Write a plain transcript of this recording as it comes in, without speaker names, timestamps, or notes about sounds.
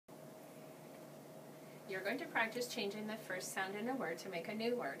You're going to practice changing the first sound in a word to make a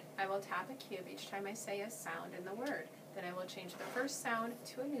new word. I will tap a cube each time I say a sound in the word. Then I will change the first sound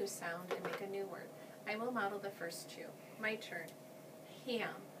to a new sound and make a new word. I will model the first two. My turn. Ham.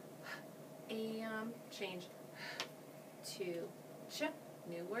 Am. Change to ch.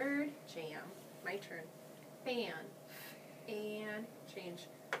 New word. Jam. My turn. Fan. And change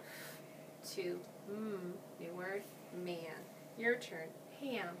to new word. Man. Your turn.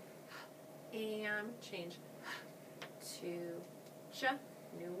 Ham. Am. Change to ch.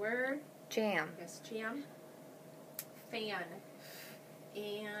 New word. Jam. Yes, jam. Fan.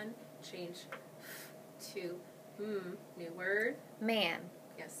 And change to new word. Man.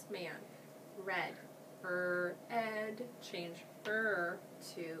 Yes, man. Red. Ed. Change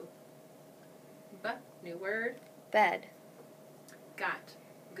to b. New word. Bed. Got.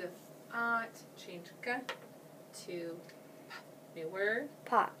 Got. Change g to p. New word.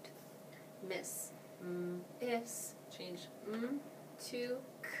 Pot. Miss. Is. Change to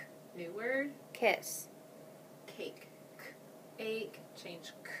k. New word. Kiss. Cake. Ache.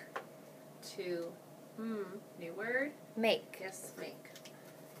 Change k to new word. Make. Yes, make.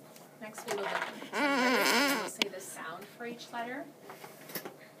 Next we will look at letters and we'll say the sound for each letter.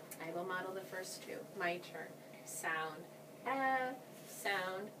 I will model the first two. My turn. Sound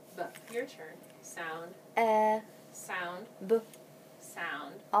sound b. Your turn. Sound sound B.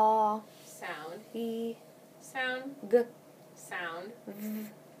 sound sound E. sound G. sound V.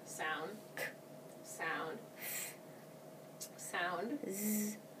 sound K. sound sound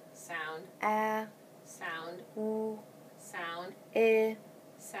Z. sound sound U. sound I.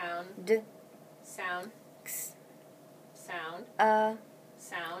 sound D. sound X. sound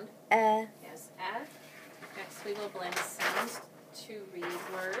sound yes Next we will blend sounds to read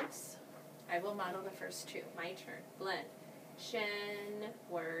words. I will model the first two. My turn. Blend. Gen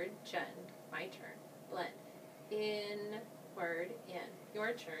word gen. My turn. Blend. In word in.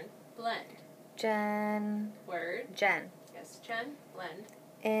 Your turn. Blend. Jen. Word. Jen. Yes, gen. Blend.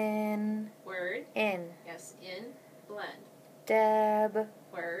 In. Word. In. Yes, in. Blend. Deb.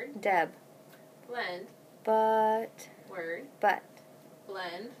 Word. Deb. Blend. But. Word. But.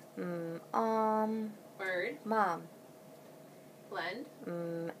 Blend. Word. Mom.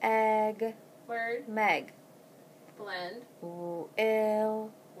 Blend. Egg. Word. Meg. Blend.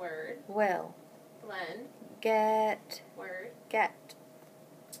 Ill. Word. Will. Blend. Get. Word. Get.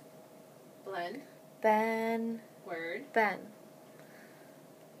 Blend. Ben. Word. Ben.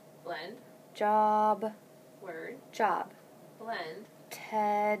 Blend. Job. Word. Job. Blend.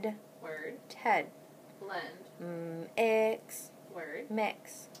 Ted. Word. Ted. Blend. Ix. Word.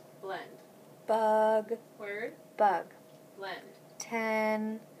 Mix. Blend. Bug. Word. Bug. Blend.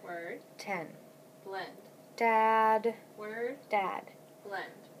 10. Word. 10. Blend. Dad. Word. Dad.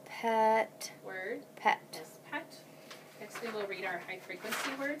 Blend. Pet. Word. Pet. Yes, pet. Next we will read our high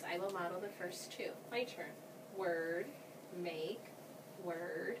frequency words. I will model the first two. My turn. Word. Make.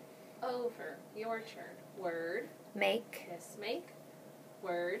 Word. Over. Your turn. Word. Make. Yes, make.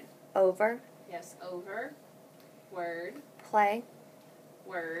 Word. Over. Yes, over. Word. Play.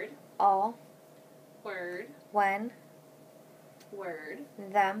 Word. All. Word. When. Word.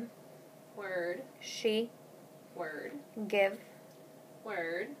 Them. Word. She. Word. Give.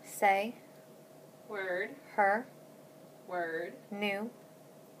 Word. Say. Word. Her. Word. New.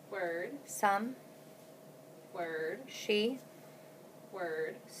 Word. Some. Word. She.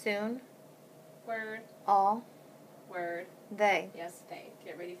 Word. Soon. Word. All. Word. They. Yes, they.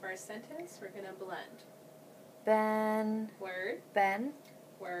 Get ready for our sentence. We're going to blend. Ben. Word. Ben.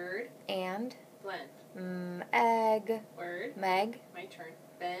 Word. And. Blend. Egg. Word. Meg. My turn.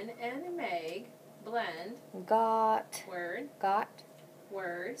 Ben and Meg. Blend. Got. Word. Got.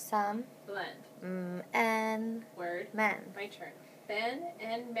 Word. Some. Blend. En. Word. Men. My turn. Ben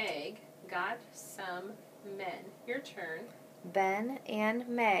and Meg got some men. Your turn. Ben and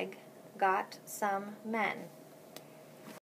Meg got some men.